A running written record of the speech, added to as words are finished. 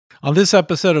On this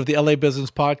episode of the LA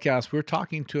Business Podcast, we're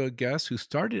talking to a guest who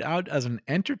started out as an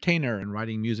entertainer and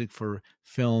writing music for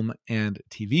film and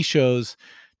TV shows.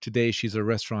 Today, she's a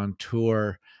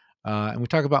restaurateur, and we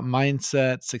talk about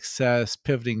mindset, success,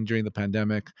 pivoting during the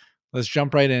pandemic. Let's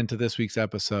jump right into this week's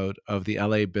episode of the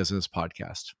LA Business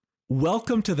Podcast.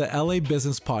 Welcome to the LA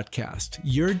Business Podcast,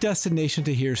 your destination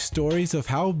to hear stories of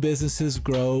how businesses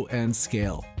grow and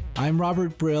scale. I'm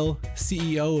Robert Brill,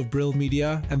 CEO of Brill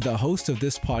Media and the host of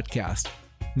this podcast.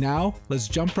 Now, let's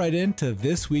jump right into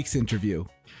this week's interview.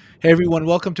 Hey everyone,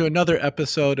 welcome to another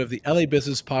episode of the LA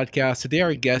Business Podcast. Today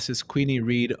our guest is Kwini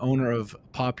Reed, owner of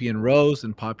Poppy and Rose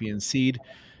and Poppy and Seed.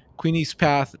 Kwini's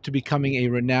path to becoming a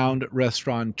renowned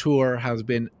restaurateur has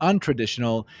been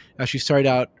untraditional, as she started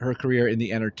out her career in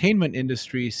the entertainment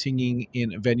industry, singing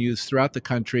in venues throughout the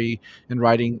country and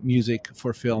writing music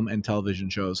for film and television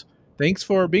shows. Thanks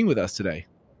for being with us today.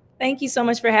 Thank you so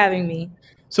much for having me.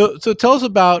 So tell us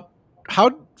about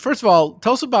first of all,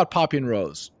 tell us about Poppy and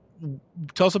Rose.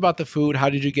 Tell us about the food. How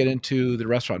did you get into the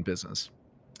restaurant business?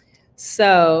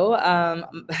 So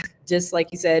just like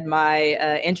you said, my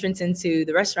entrance into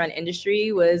the restaurant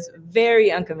industry was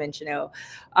very unconventional.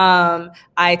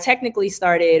 I technically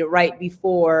started right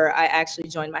before I actually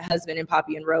joined my husband in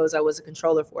Poppy and Rose. I was a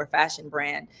controller for a fashion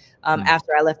brand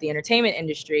after I left the entertainment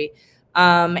industry.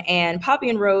 And Poppy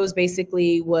and Rose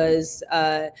basically was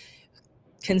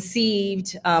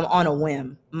conceived on a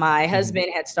whim. My husband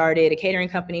had started a catering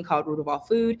company called Root of All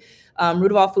Food.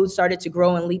 Root of All Food started to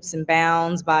grow in leaps and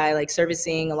bounds by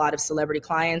servicing a lot of celebrity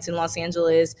clients in Los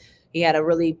Angeles. He had a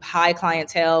really high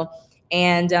clientele,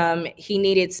 and he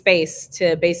needed space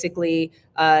to basically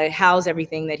house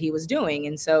everything that he was doing.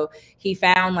 And so he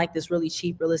found this really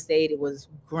cheap real estate. It was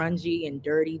grungy and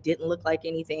dirty, didn't look like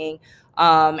anything,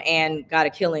 and got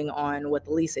a killing on what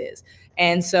the lease is.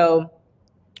 And so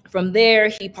from there,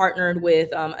 he partnered with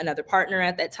another partner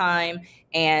at that time,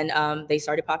 and they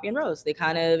started Poppy and Rose. It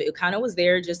kind of was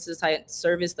there just to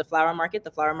service the flower market.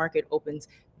 The flower market opens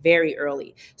very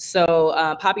early, so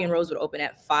Poppy and Rose would open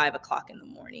at 5 o'clock in the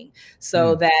morning,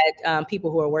 so that people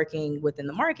who are working within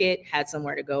the market had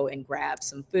somewhere to go and grab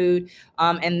some food.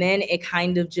 And then it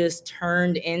kind of just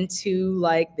turned into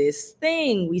this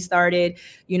thing. We started,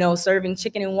 serving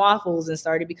chicken and waffles, and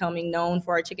started becoming known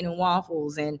for our chicken and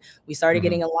waffles. And we started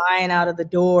getting a line out of the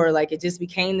door. It just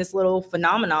became this little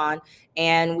phenomenon.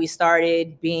 And we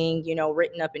started being,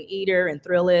 written up in Eater and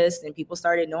Thrillist, and people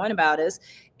started knowing about us.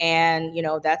 And,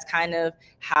 that's kind of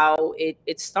how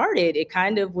it started. It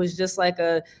kind of was just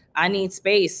I need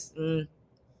space.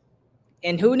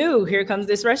 And who knew? Here comes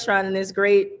this restaurant and this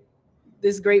great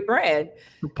brand.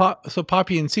 So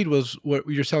Poppy and Seed was what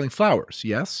you're selling, flowers,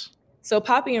 yes? So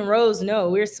Poppy and Rose, no,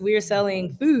 we're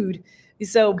selling food. We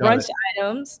sell brunch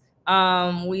items.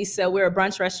 We're a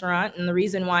brunch restaurant, and the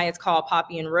reason why it's called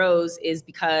Poppy and Rose is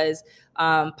because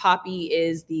Poppy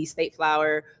is the state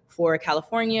flower for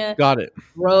California. Got it.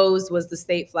 Rose was the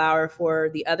state flower for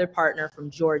the other partner from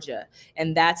Georgia,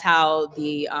 and that's how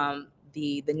the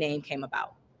name came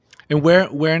about. And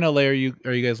where in LA are you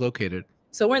guys located?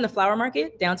 So we're in the flower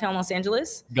market, downtown Los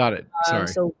Angeles. Got it. Sorry.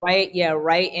 So right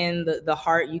in the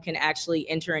heart. You can actually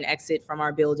enter and exit from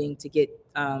our building to get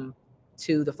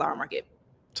to the flower market.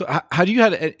 So how do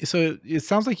you so it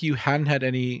sounds like you hadn't had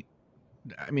any,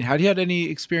 had you had any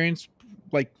experience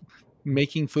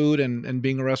making food and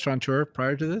being a restaurateur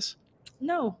prior to this?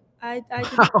 No, I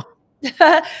didn't.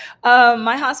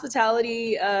 My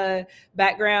hospitality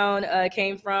background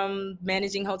came from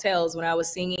managing hotels when I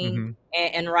was singing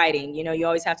and writing. You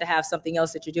always have to have something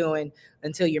else that you're doing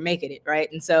until you're making it,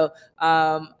 right? And so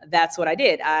that's what I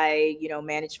did. I,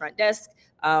 managed front desk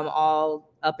all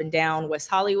up and down West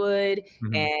Hollywood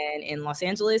and in Los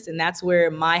Angeles. And that's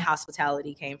where my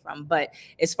hospitality came from. But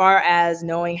as far as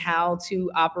knowing how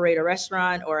to operate a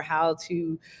restaurant or how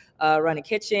to run a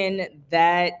kitchen,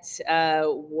 that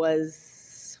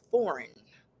was foreign.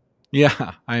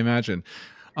 Yeah, I imagine.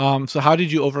 So how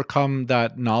did you overcome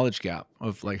that knowledge gap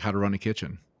of how to run a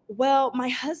kitchen? Well, my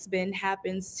husband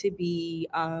happens to be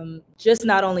just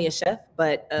not only a chef,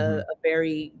 but a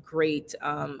very great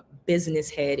business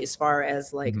head as far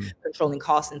as controlling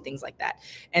costs and things like that.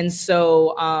 And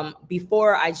so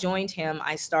before I joined him,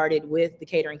 I started with the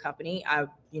catering company. I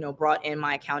brought in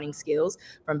my accounting skills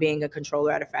from being a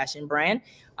controller at a fashion brand.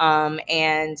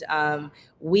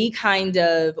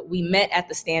 We met at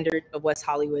the Standard of West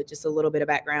Hollywood. Just a little bit of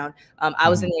background. I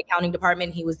was in the accounting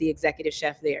department. He was the executive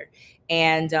chef there.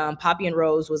 And Poppy and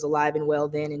Rose was alive and well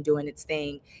then and doing its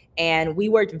thing. And we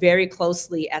worked very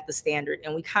closely at the Standard,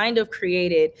 and we kind of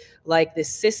created this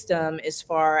system as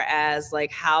far as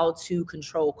how to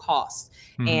control costs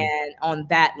and on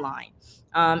that line.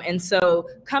 And so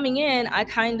coming in, I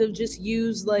kind of just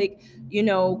used like,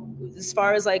 as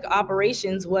far as like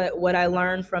operations, what I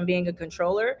learned from being a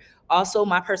controller. Also,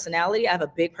 my personality. I have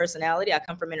a big personality. I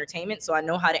come from entertainment, so I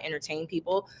know how to entertain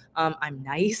people. I'm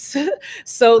nice.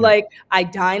 So Yeah. like I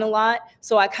dine a lot.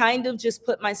 So I kind of just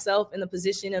put myself in the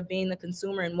position of being the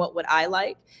consumer and what would I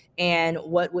like and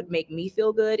what would make me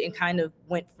feel good, and kind of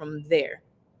went from there.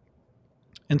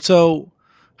 And so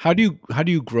how do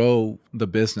you grow the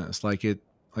business? Like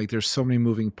there's so many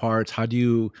moving parts. How do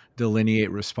you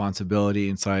delineate responsibility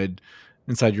inside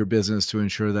your business to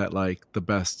ensure that like the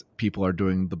best people are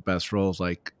doing the best roles?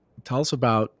 Like tell us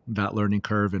about that learning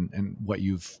curve and what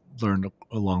you've learned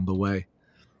along the way.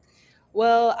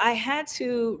 Well, I had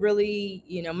to really,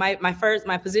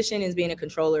 my position is being a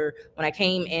controller. When I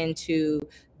came into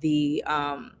the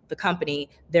company,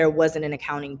 there wasn't an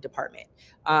accounting department,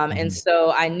 and Mhm.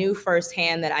 so I knew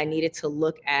firsthand that I needed to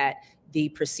look at the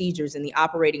procedures and the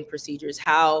operating procedures.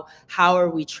 How are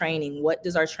we training? What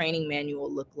does our training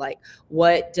manual look like?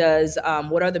 What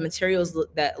are the materials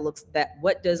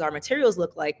what does our materials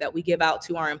look like that we give out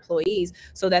to our employees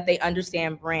so that they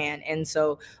understand brand, and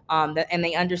so and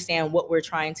they understand what we're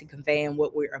trying to convey and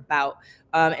what we're about.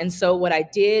 And so what I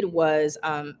did was,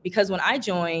 because when I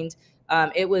joined,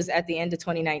 it was at the end of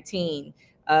 2019.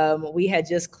 We had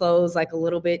just closed like a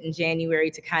little bit in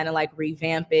January to kind of like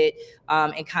revamp it,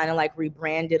 and kind of like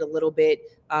rebrand it a little bit,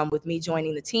 with me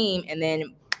joining the team. And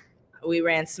then we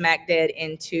ran smack dead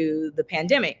into the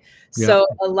pandemic. Yeah. So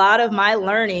a lot of my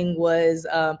learning was,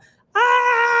 that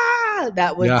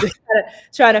was Yeah.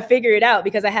 trying to figure it out,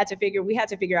 because we had to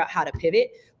figure out how to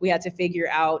pivot. We had to figure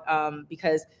out,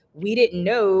 because we didn't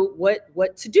know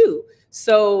what to do.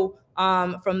 So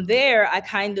from there, I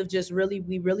kind of just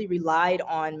we really relied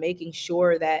on making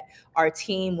sure that our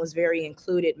team was very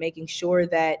included, making sure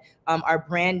that our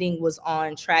branding was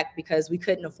on track, because we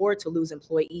couldn't afford to lose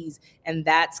employees. And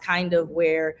that's kind of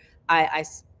where I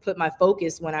put my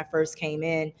focus when I first came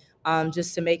in,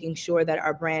 just to making sure that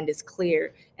our brand is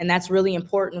clear. And that's really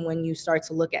important when you start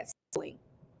to look at selling.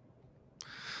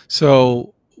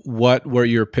 So what were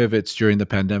your pivots during the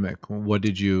pandemic? What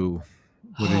did you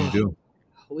do?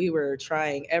 We were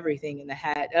trying everything in the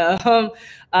hat. Yeah.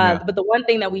 But the one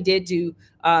thing that we did do,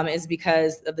 is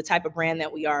because of the type of brand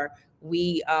that we are,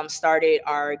 we started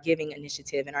our giving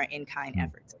initiative and our in-kind Mm.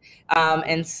 efforts.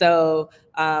 And so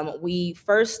we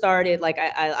first started, like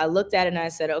I looked at it and I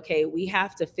said, okay, we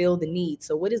have to fill the need.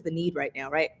 So what is the need right now,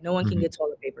 right? No one can Mhm. get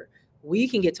toilet paper. We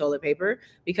can get toilet paper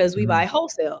because we buy Mhm.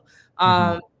 wholesale.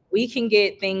 Mhm. We can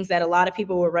get things that a lot of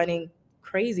people were running,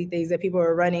 crazy things that people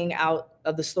are running out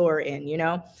of the store in.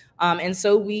 And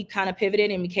so we kind of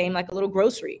pivoted and became like a little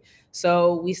grocery.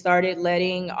 So we started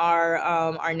letting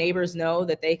our neighbors know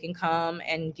that they can come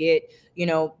and get,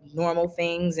 normal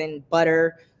things and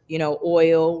butter,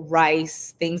 oil,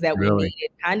 rice, things that we Really? needed.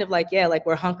 Kind of like, yeah, like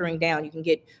we're hunkering down. You can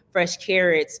get fresh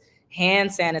carrots, hand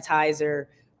sanitizer,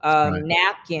 Right.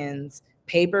 napkins,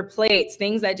 paper plates,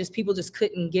 things that just people just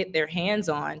couldn't get their hands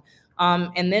on.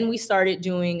 And then we started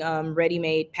doing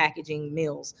ready-made packaging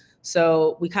meals.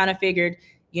 So we kind of figured,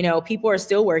 people are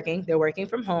still working. They're working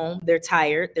from home. They're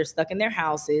tired. They're stuck in their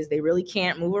houses. They really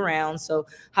can't move around. So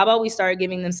how about we start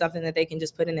giving them something that they can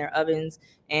just put in their ovens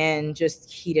and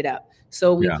just heat it up?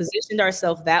 So we Yeah. positioned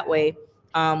ourselves that way.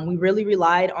 We really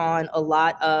relied on a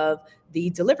lot of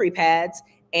the delivery pads,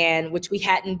 and which we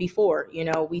hadn't before.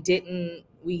 We didn't.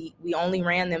 We only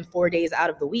ran them 4 days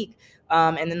out of the week,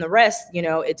 and then the rest,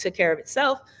 it took care of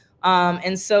itself.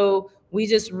 And so we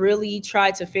just really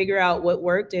tried to figure out what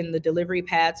worked, and the delivery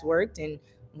pads worked. And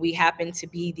we happened to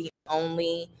be the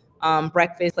only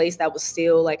breakfast place that was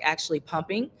still like actually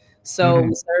pumping. So Mhm.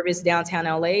 we serviced downtown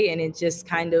LA, and it just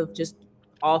kind of just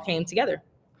all came together.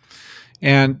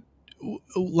 And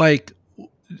like,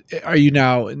 are you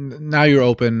now you're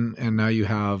open and now you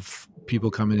have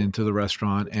people coming into the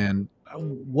restaurant, and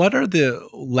what are the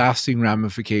lasting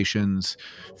ramifications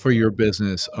for your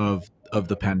business of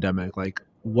the pandemic? Like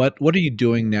what are you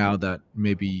doing now that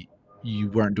maybe you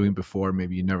weren't doing before,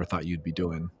 maybe you never thought you'd be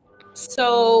doing?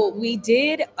 So we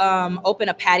did open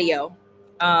a patio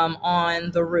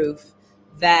on the roof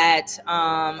that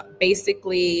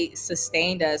basically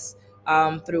sustained us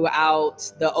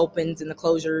throughout the opens and the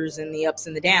closures and the ups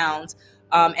and the downs.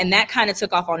 And that kind of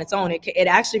took off on its own. It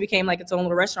actually became like its own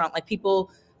little restaurant. Like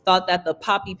people thought that the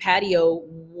Poppy patio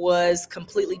was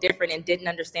completely different and didn't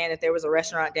understand that there was a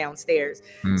restaurant downstairs.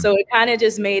 Mm. So it kind of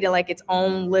just made it like its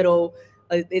own little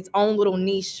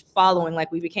niche following.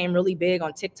 Like we became really big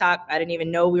on TikTok. I didn't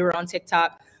even know we were on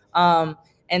TikTok.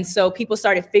 And so people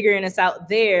started figuring us out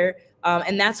there.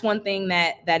 And that's one thing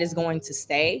that is going to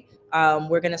stay.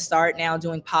 We're going to start now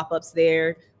doing pop-ups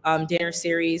there, dinner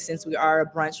series, since we are a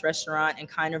brunch restaurant, and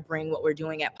kind of bring what we're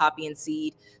doing at Poppy and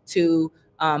Seed to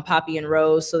Poppy and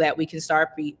Rose, so that we can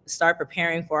start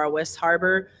preparing for our West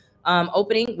Harbor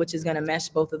opening, which is going to mesh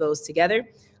both of those together.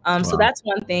 So Wow. that's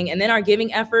one thing. And then our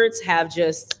giving efforts have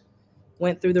just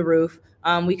went through the roof.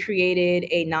 We created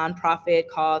a nonprofit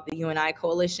called the UNI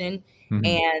Coalition, Mhm.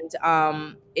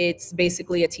 and it's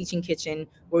basically a teaching kitchen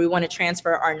where we want to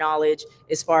transfer our knowledge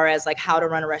as far as like how to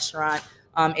run a restaurant,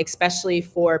 especially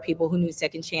for people who need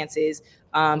second chances,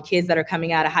 kids that are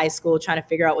coming out of high school trying to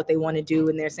figure out what they want to do,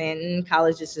 and they're saying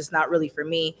college is just not really for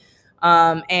me.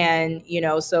 And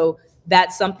so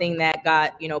that's something that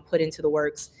got put into the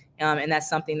works, and that's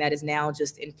something that is now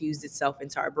just infused itself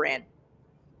into our brand.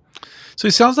 So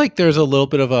it sounds like there's a little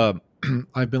bit of a.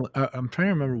 I'm trying to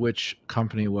remember which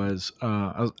company it was.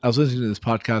 I was listening to this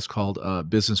podcast called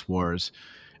Business Wars.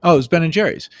 Oh, it was Ben and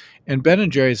Jerry's, and Ben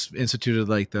and Jerry's instituted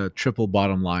like the triple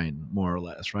bottom line, more or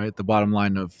less, right? The bottom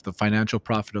line of the financial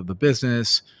profit of the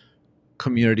business,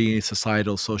 community,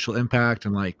 societal, social impact,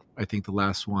 and like I think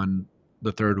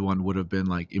the third one would have been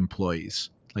like employees,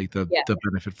 like Yeah. the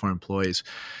benefit for employees.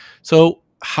 So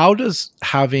how does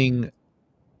having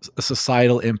a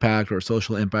societal impact or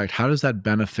social impact, how does that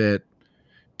benefit?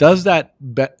 Does that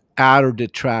add or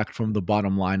detract from the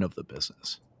bottom line of the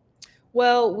business?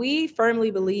 Well, we firmly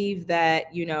believe that,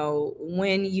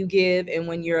 when you give and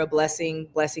when you're a blessing,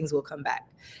 blessings will come back.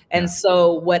 And Yeah.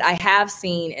 so, what I have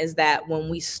seen is that when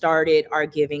we started our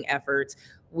giving efforts,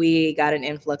 we got an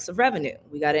influx of revenue.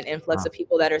 We got an influx Wow. of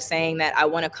people that are saying that I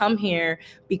want to come here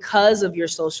because of your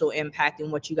social impact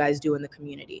and what you guys do in the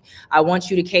community. I want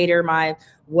you to cater my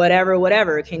whatever,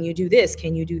 whatever. Can you do this?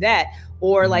 Can you do that?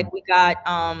 Or Mhm. like we got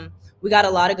a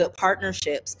lot of good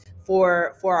partnerships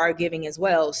for our giving as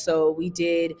well. So we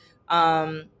did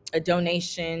a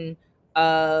donation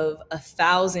of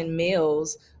 1,000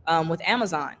 meals with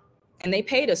Amazon, and they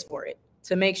paid us for it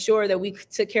to make sure that we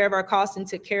took care of our costs and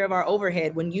took care of our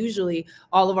overhead, when usually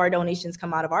all of our donations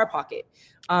come out of our pocket.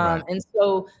 Right. And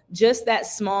so just that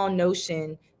small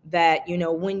notion that,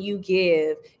 when you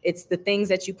give, it's the things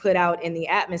that you put out in the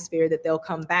atmosphere that they'll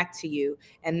come back to you.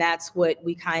 And that's what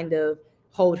we kind of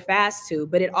hold fast to.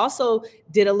 But it also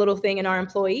did a little thing in our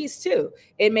employees too.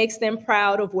 It makes them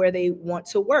proud of where they want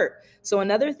to work. So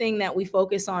another thing that we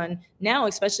focus on now,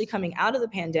 especially coming out of the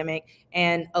pandemic,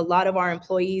 and a lot of our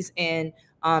employees and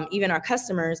even our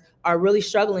customers are really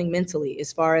struggling mentally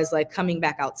as far as like coming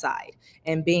back outside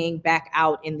and being back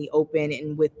out in the open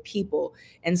and with people.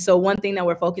 And so one thing that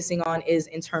we're focusing on is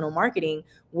internal marketing,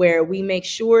 where we make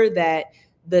sure that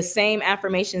the same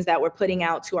affirmations that we're putting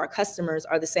out to our customers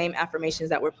are the same affirmations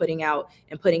that we're putting out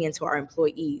and putting into our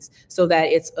employees, so that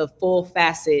it's a full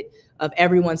facet of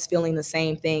everyone's feeling the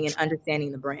same thing and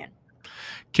understanding the brand.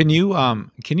 Can you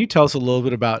tell us a little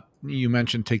bit about, you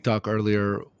mentioned TikTok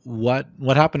earlier. What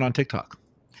happened on TikTok?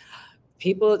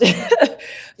 People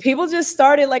people just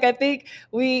started, like, I think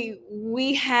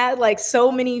we had like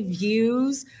so many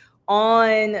views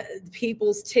on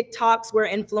people's TikToks where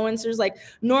influencers, like,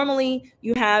 normally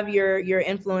you have your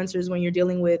influencers when you're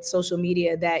dealing with social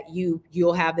media, that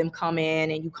you'll have them come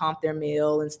in and you comp their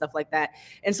meal and stuff like that.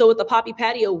 And so with the Poppy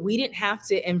Patio, we didn't have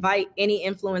to invite any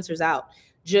influencers out.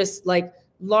 Just like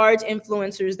large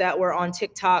influencers that were on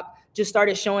TikTok just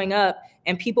started showing up,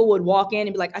 and people would walk in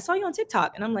and be like, I saw you on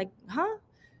TikTok. And I'm like, huh?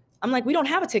 I'm like, we don't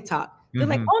have a TikTok. They're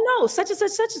like, Mhm. oh no, such and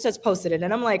such posted it.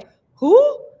 And I'm like,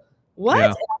 who? What? Yeah.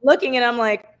 And I'm looking and I'm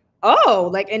like, oh,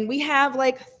 like, and we have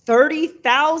like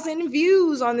 30,000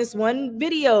 views on this one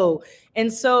video.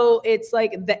 And so it's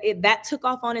like that took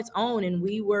off on its own. And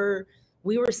we were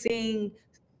seeing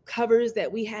covers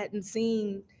that we hadn't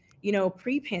seen,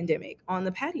 pre-pandemic on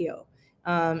the patio.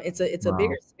 It's a bigger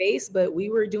Wow. space, but we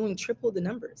were doing triple the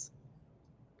numbers.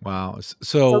 Wow. So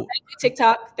So thank you,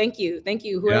 TikTok. Thank you,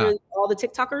 yeah. whoever, all the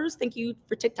TikTokers. Thank you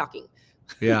for TikToking.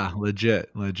 Yeah,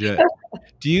 legit, legit.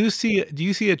 Do you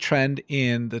see a trend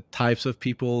in the types of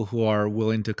people who are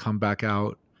willing to come back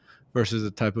out versus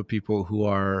the type of people who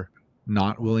are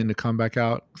not willing to come back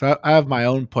out? 'Cause I have my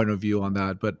own point of view on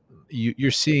that, but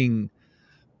you're seeing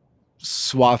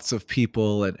swaths of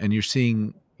people, and you're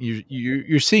seeing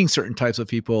certain types of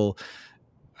people.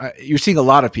 You're seeing a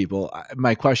lot of people.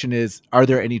 My question is, are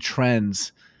there any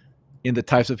trends in the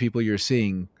types of people you're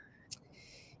seeing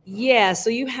Yeah, so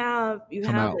you have you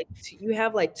come have out? like you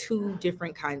have like two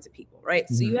different kinds of people, right?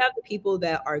 So Mhm, you have the people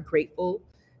that are grateful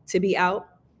to be out,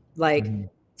 like, mhm,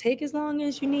 take as long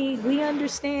as you need. We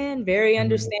understand, very mhm,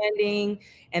 understanding.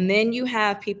 And then you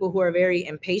have people who are very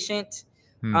impatient,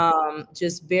 mm,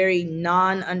 just very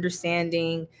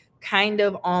non-understanding, kind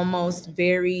of almost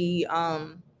very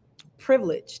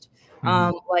privileged.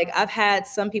 Mhm. Like I've had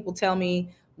some people tell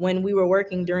me when we were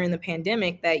working during the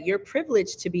pandemic that you're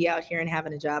privileged to be out here and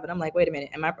having a job. And I'm like, wait a minute,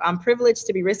 I'm privileged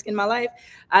to be risking my life?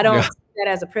 I Yeah. don't see that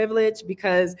as a privilege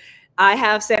because I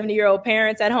have 70-year-old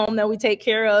parents at home that we take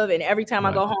care of. And every time I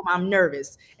Right. go home, I'm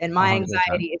nervous and my 100%.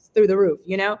 anxiety is through the roof,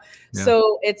 you know? Yeah.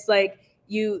 So it's like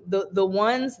the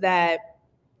ones that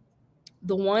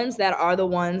are the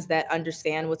ones that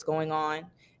understand what's going on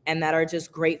and that are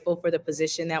just grateful for the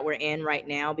position that we're in right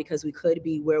now because we could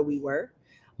be where we were.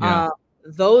 Yeah.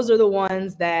 Those are the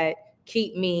ones that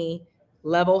keep me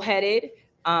level-headed.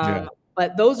 Yeah.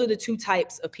 But those are the two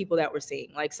types of people that we're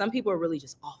seeing. Like some people are really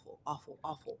just awful, awful,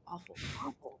 awful, awful,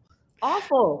 awful,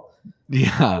 awful.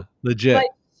 Yeah. Like, Legit.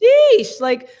 sheesh,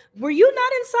 like, were you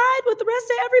not inside with the rest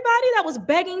of everybody that was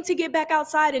begging to get back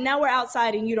outside? And now we're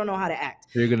outside and you don't know how to act.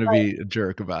 You're gonna Like, be a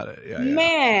jerk about it. Yeah. Yeah.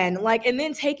 man, like, and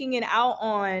then taking it out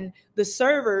on the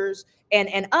servers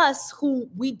and us who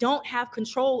we don't have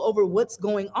control over what's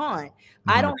going on.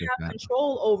 I don't have 100%.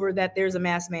 control over that there's a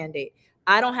mask mandate.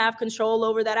 I don't have control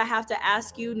over that I have to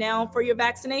ask you now for your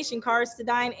vaccination cards to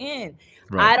dine in.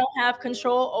 Right. I don't have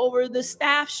control over the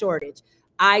staff shortage.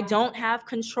 I don't have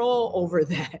control over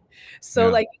that. So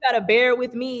Yeah. like you got to bear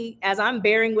with me as I'm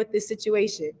bearing with this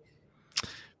situation.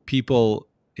 People.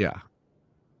 Yeah.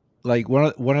 Like one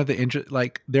of the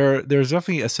like there's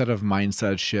definitely a set of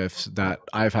mindset shifts that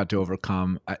I've had to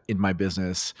overcome in my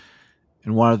business,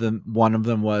 and one of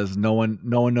them was no one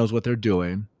knows what they're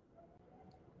doing.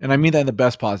 And I mean that in the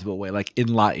best possible way, like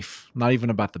in life, not even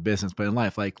about the business, but in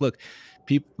life. Like, look,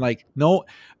 people like no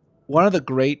one of the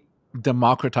great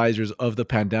democratizers of the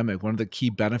pandemic, one of the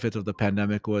key benefits of the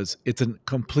pandemic was it's a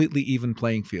completely even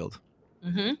playing field.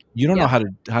 Mm-hmm. You don't know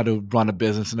Yep. how to run a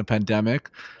business in a pandemic.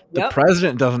 The Yep.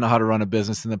 president doesn't know how to run a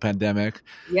business in the pandemic.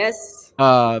 Yes.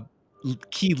 Uh,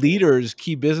 Key leaders,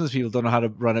 key business people don't know how to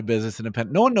run a business in a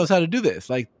pandemic. No one knows how to do this.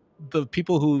 Like the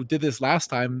people who did this last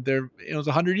time, it was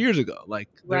 100 years ago. Like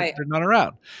Right. they're not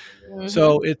around. Mm-hmm.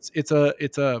 So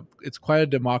it's quite a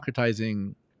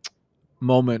democratizing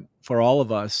moment for all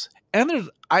of us. And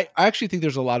I actually think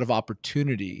there's a lot of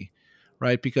opportunity,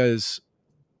 right? Because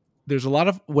there's a lot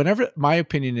of whenever my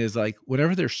opinion is like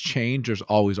whenever there's change, there's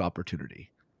always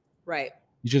opportunity. Right.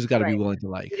 You just got to be Right. willing to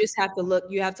You like, just have to look,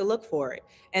 you have to look for it.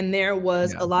 And there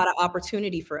was yeah, a lot of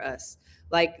opportunity for us.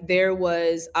 Like there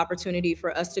was opportunity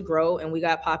for us to grow and we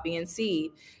got poppy and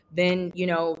seed. Then, you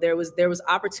know, there was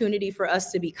opportunity for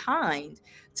us to be kind,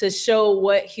 to show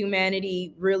what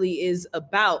humanity really is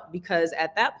about because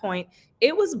at that point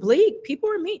it was bleak. People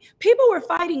were mean. People were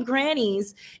fighting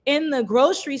grannies in the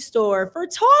grocery store for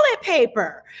toilet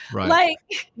paper. right, Like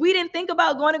we didn't think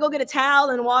about going to go get a towel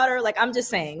and water. Like I'm just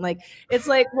saying, like it's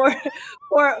like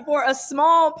for a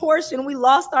small portion, we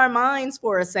lost our minds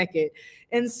for a second.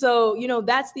 And so, you know,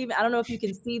 that's the, I don't know if you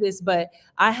can see this, but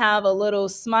I have a little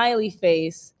smiley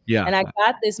face yeah, and I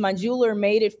got this. My jeweler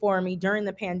made it for me during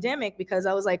the pandemic because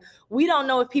I was like, we don't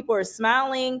know if people are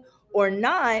smiling or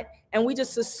not. And we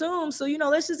just assume. So, you know,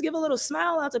 let's just give a little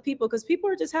smile out to people because people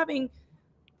are just having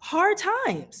hard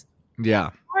times, yeah,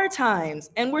 hard times.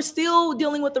 And we're still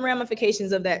dealing with the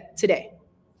ramifications of that today.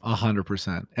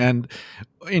 100%. And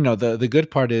the good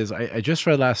part is I just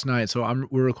read last night. So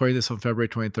we're recording this on February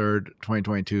 23rd,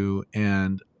 2022,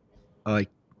 and like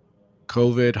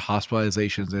COVID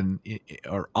hospitalizations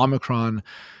or Omicron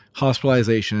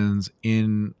hospitalizations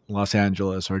in Los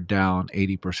Angeles are down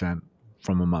 80%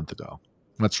 from a month ago.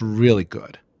 That's really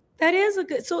good. That is a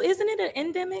good, so isn't it an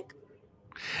endemic?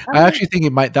 I I mean, actually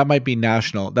think that might be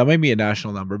national. That might be a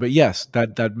national number, but yes,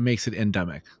 that makes it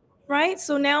endemic. right?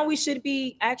 So now we should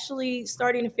be actually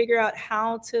starting to figure out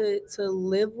how to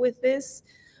live with this.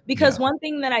 Because Yeah, one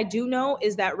thing that I do know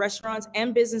is that restaurants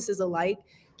and businesses alike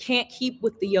can't keep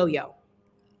with the yo-yo.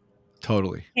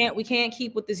 totally. We can't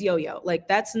keep with this yo-yo. Like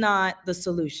that's not the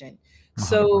solution.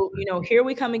 So, 100%. you know, here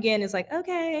we come again. It's like,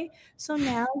 okay, so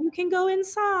now you can go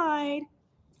inside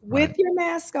with Right. your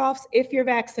mask off if you're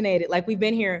vaccinated. Like we've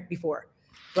been here before,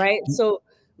 right? So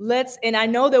and I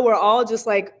know that we're all just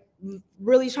like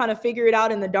really trying to figure it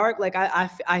out in the dark. Like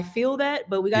I feel that,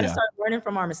 but we got to Yeah. start learning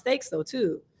from our mistakes though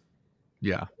too.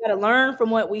 Yeah. We got to learn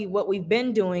from what we've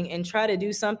been doing and try to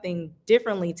do something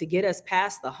differently to get us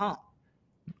past the hump.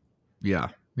 Yeah.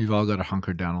 We've all got to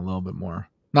hunker down a little bit more.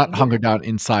 Not Yeah, hunker down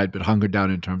inside, but hunker down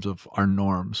in terms of our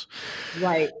norms.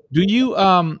 right. Do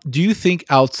you think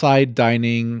outside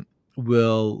dining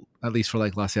will, at least for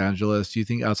like Los Angeles, do you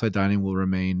think outside dining will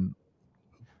remain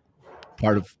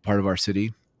part of our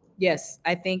city? Yes,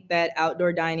 I think that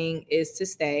outdoor dining is to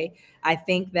stay. I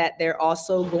think that they're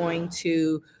also going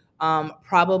to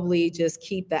probably just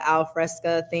keep the al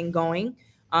fresca thing going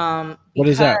What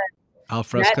is because that? Al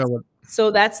fresco. That's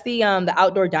that's the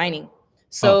outdoor dining. Oh,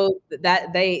 So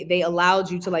that they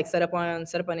allowed you to like set up on in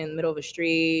the middle of a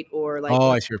street or like oh, in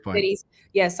I some see your point. cities.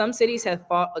 Yeah, some cities have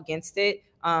fought against it.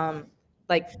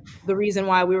 Like the reason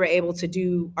why we were able to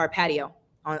do our patio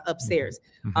on Mhm, upstairs,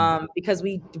 mhm. because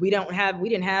we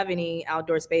didn't have any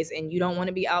outdoor space, and you don't want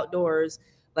to be outdoors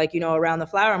like around the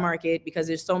flower market because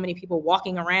there's so many people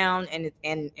walking around, and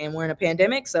we're in a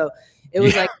pandemic, so it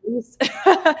was Yeah. like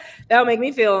that would make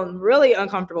me feel really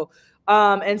uncomfortable.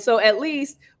 And so at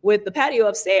least with the patio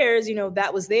upstairs,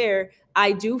 that was there.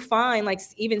 I do find like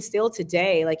even still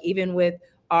today, like even with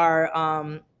our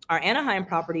Anaheim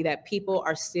property, that people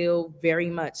are still very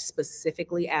much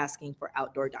specifically asking for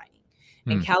outdoor dining.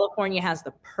 And Hmm. California has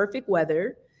the perfect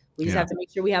weather. We just Yeah. have to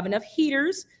make sure we have enough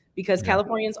heaters because Yeah.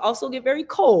 Californians also get very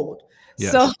cold.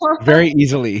 So Yes. Very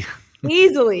easily.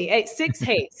 easily at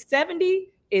hey,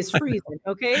 70 is freezing.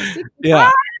 Okay. 65,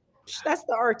 Yeah. that's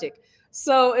the Arctic.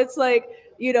 So it's like,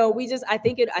 I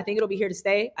think it'll be here to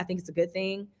stay. I think it's a good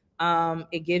thing.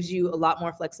 It gives you a lot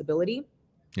more flexibility.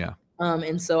 Yeah.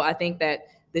 And so I think that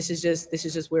this is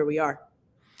just where we are.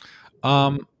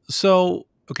 So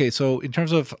okay, so in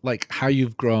terms of like how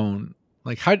you've grown,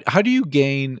 like how do you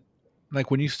gain,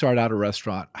 like when you start out a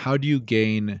restaurant, how do you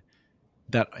gain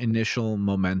that initial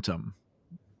momentum?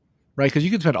 Right? Because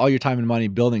you can spend all your time and money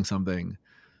building something,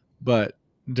 but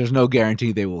there's no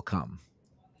guarantee they will come.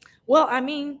 Well, I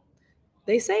mean,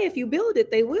 they say if you build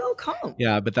it, they will come.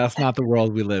 Yeah, but that's not the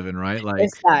world we live in, right? It's Like,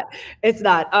 not. It's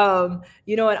not.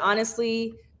 And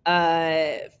honestly,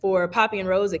 for Poppy and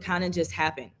Rose, it kind of just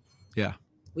happened. yeah.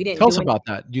 We didn't Tell us do anything. about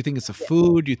that. Do you think it's the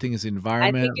food? Do you think it's the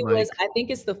environment? Like, I think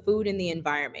it's the food and the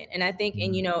environment. And I think,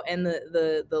 and mhm, and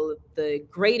the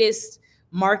greatest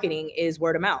marketing is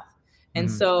word of mouth. And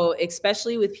mhm, so,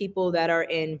 especially with people that are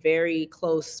in very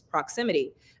close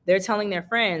proximity, they're telling their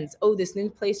friends, "Oh, this new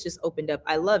place just opened up.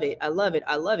 I love it. I love it.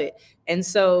 I love it." And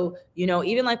so,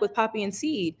 even like with Poppy and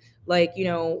Seed, like,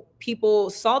 people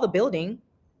saw the building,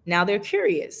 now they're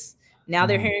curious. Now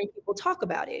they're mhm. hearing people talk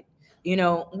about it.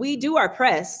 We do our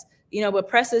press, but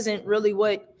press isn't really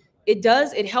what it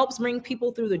does. It helps bring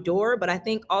people through the door, but I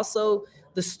think also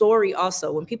the story,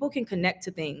 also when people can connect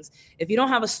to things, if you don't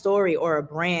have a story or a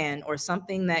brand or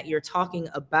something that you're talking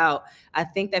about, I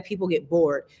think that people get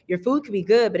bored. Your food could be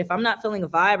good, but if I'm not feeling a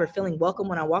vibe or feeling welcome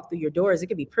when I walk through your doors, it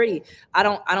could be pretty. I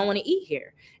don't want to eat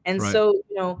here. And Right. so,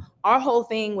 our whole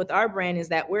thing with our brand is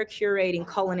that we're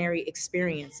curating culinary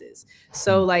experiences.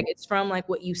 So Mm, like it's from like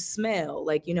what you smell,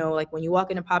 like like when you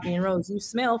walk into Poppy and Rose, you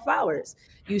smell flowers.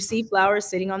 You see flowers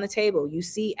sitting on the table. You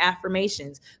see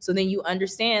affirmations. So then you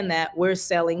understand that we're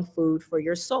selling food for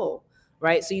your soul,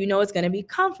 right? So it's going to be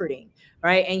comforting,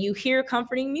 right? And you hear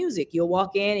comforting music. You'll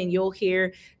walk in and you'll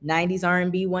hear 90s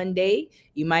R&B one day.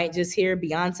 You might just hear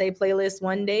Beyonce playlist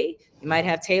one day. You might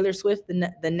have Taylor Swift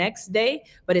the next day,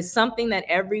 but it's something that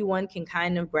everyone can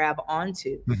kind of grab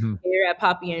onto. mhm. Here at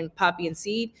Poppy and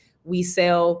Seed, we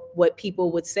sell what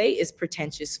people would say is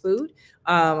pretentious food,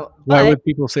 Why but would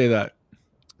people say that?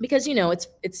 because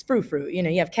it's fruit. You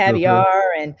have True, true. caviar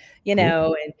and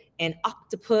Ooh, and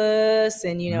octopus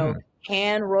and mm,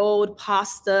 hand rolled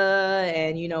pasta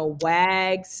and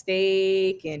wag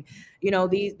steak and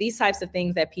these types of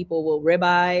things that people will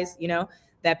ribeyes,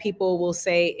 that people will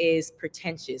say is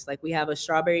pretentious. Like we have a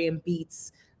strawberry and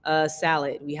beets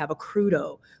salad, we have a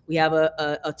crudo, we have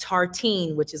a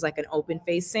tartine, which is like an open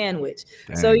face sandwich.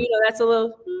 So dang. that's a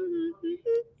little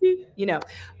you know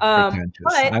Pretentious.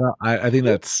 but I think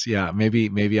that's, yeah,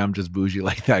 maybe I'm just bougie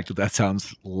like that, 'cause that sounds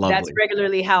that's lovely.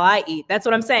 regularly how I eat. That's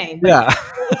what I'm saying. But Yeah.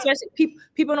 especially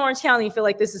people in Orange County feel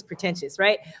like this is pretentious,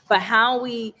 right? But how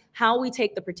we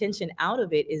take the pretension out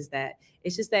of it is that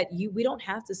it's just that we don't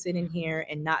have to sit in here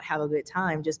and not have a good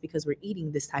time just because we're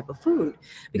eating this type of food.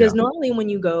 Because Yeah. normally when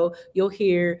you go, you'll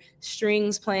hear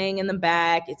strings playing in the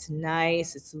back. It's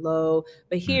nice, it's low.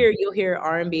 But Mm, here you'll hear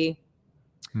R&B,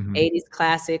 mhm. 80s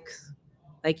classics,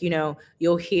 like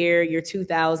you'll hear your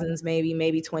 2000s, maybe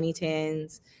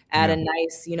 2010s at a Yeah.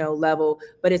 nice level,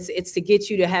 but it's to get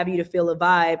you to have you to feel a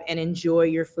vibe and enjoy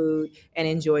your food and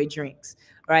enjoy drinks,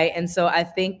 right? And so I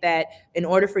think that in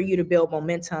order for you to build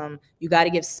momentum, you got to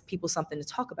give people something to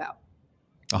talk about.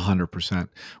 100%.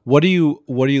 What are you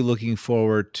looking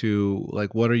forward to?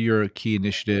 Like, what are your key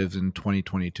initiatives in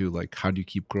 2022? Like, how do you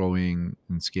keep growing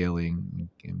and scaling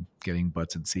and getting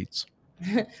butts and seats?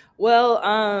 Well,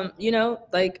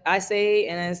 like I say,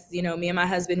 and as me and my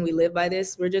husband, we live by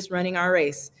this. We're just running our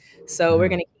race, so we're Mhm.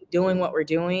 gonna keep doing what we're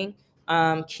doing.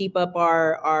 Keep up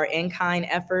our in-kind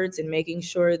efforts and making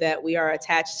sure that we are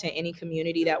attached to any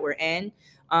community that we're in.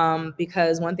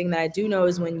 Because one thing that I do know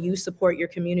is when you support your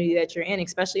community that you're in,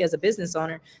 especially as a business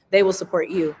owner, they will support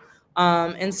you.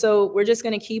 And so we're just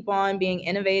going to keep on being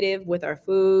innovative with our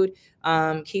food,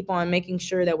 keep on making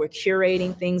sure that we're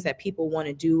curating things that people want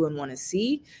to do and want to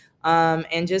see,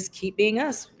 and just keep being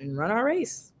us and run our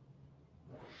race.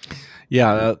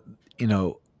 Yeah,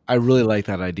 I really like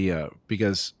that idea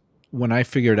because when I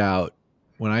figured out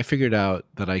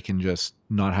that I can just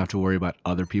not have to worry about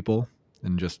other people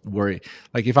and just worry,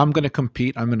 like if I'm going to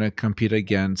compete, I'm going to compete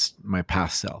against my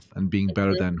past self and being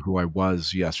better than who I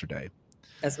was yesterday.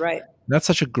 That's right. That's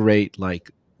such a great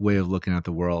way of looking at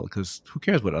the world, because who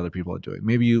cares what other people are doing?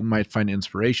 Maybe you might find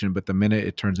inspiration, but the minute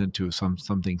it turns into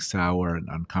something sour and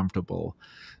uncomfortable,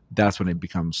 that's when it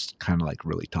becomes kind of like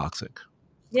really toxic.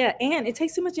 Yeah, and it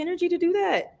takes too much energy to do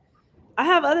that. I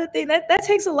have other things that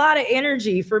takes a lot of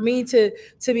energy for me to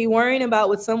be worrying about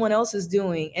what someone else is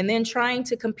doing and then trying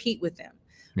to compete with them.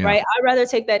 Yeah. Right? I'd rather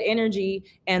take that energy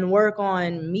and work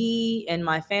on me and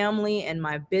my family and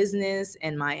my business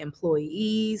and my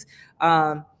employees.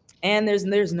 And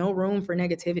there's no room for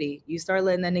negativity. You start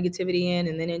letting that negativity in,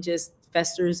 and then it just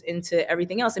festers into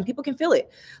everything else. And people can feel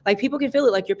it. People can feel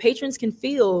it. Like your patrons can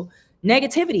feel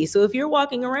negativity. So if you're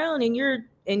walking around and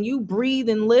you breathe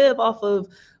and live off of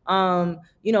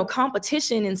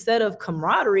competition instead of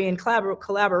camaraderie and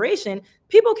collaboration,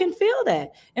 people can feel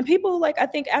that. And people, I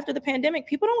think after the pandemic,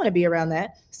 people don't want to be around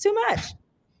that. It's too much.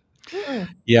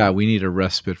 Yeah, we need a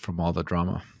respite from all the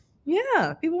drama.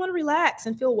 Yeah, people want to relax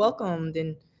and feel welcomed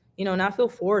and not feel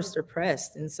forced or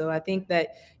pressed. And so I think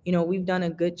that we've done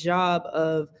a good job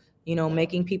of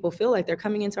making people feel like they're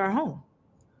coming into our home.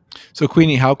 So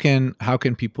Queenie, how can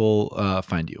people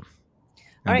find you?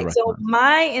 All right, so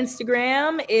my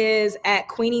Instagram is at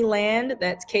QuiniLand.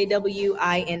 That's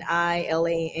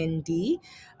KWINILAND.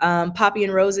 Poppy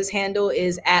and Rose's handle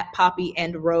is at Poppy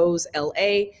and Rose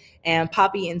LA, and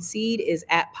Poppy and Seed is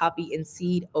at Poppy and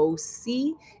Seed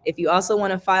OC. If you also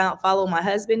want to follow my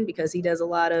husband, because he does a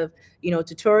lot of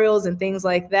tutorials and things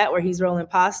like that where he's rolling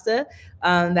pasta,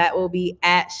 that will be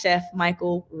at Chef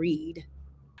Michael Reed.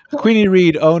 Queenie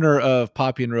Reed, owner of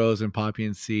Poppy and Rose and Poppy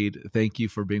and Seed, thank you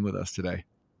for being with us today.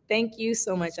 Thank you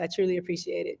so much. I truly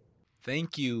appreciate it.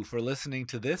 Thank you for listening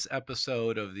to this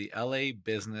episode of the LA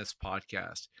Business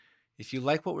Podcast. If you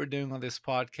like what we're doing on this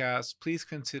podcast, please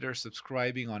consider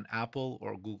subscribing on Apple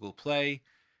or Google Play,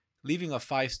 leaving a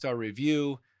 5-star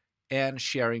review, and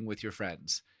sharing with your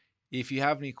friends. If you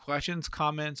have any questions,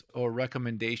 comments, or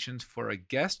recommendations for a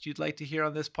guest you'd like to hear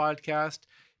on this podcast,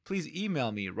 please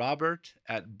email me,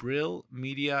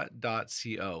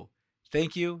 robert@brillmedia.co.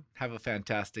 Thank you. Have a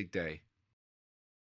fantastic day.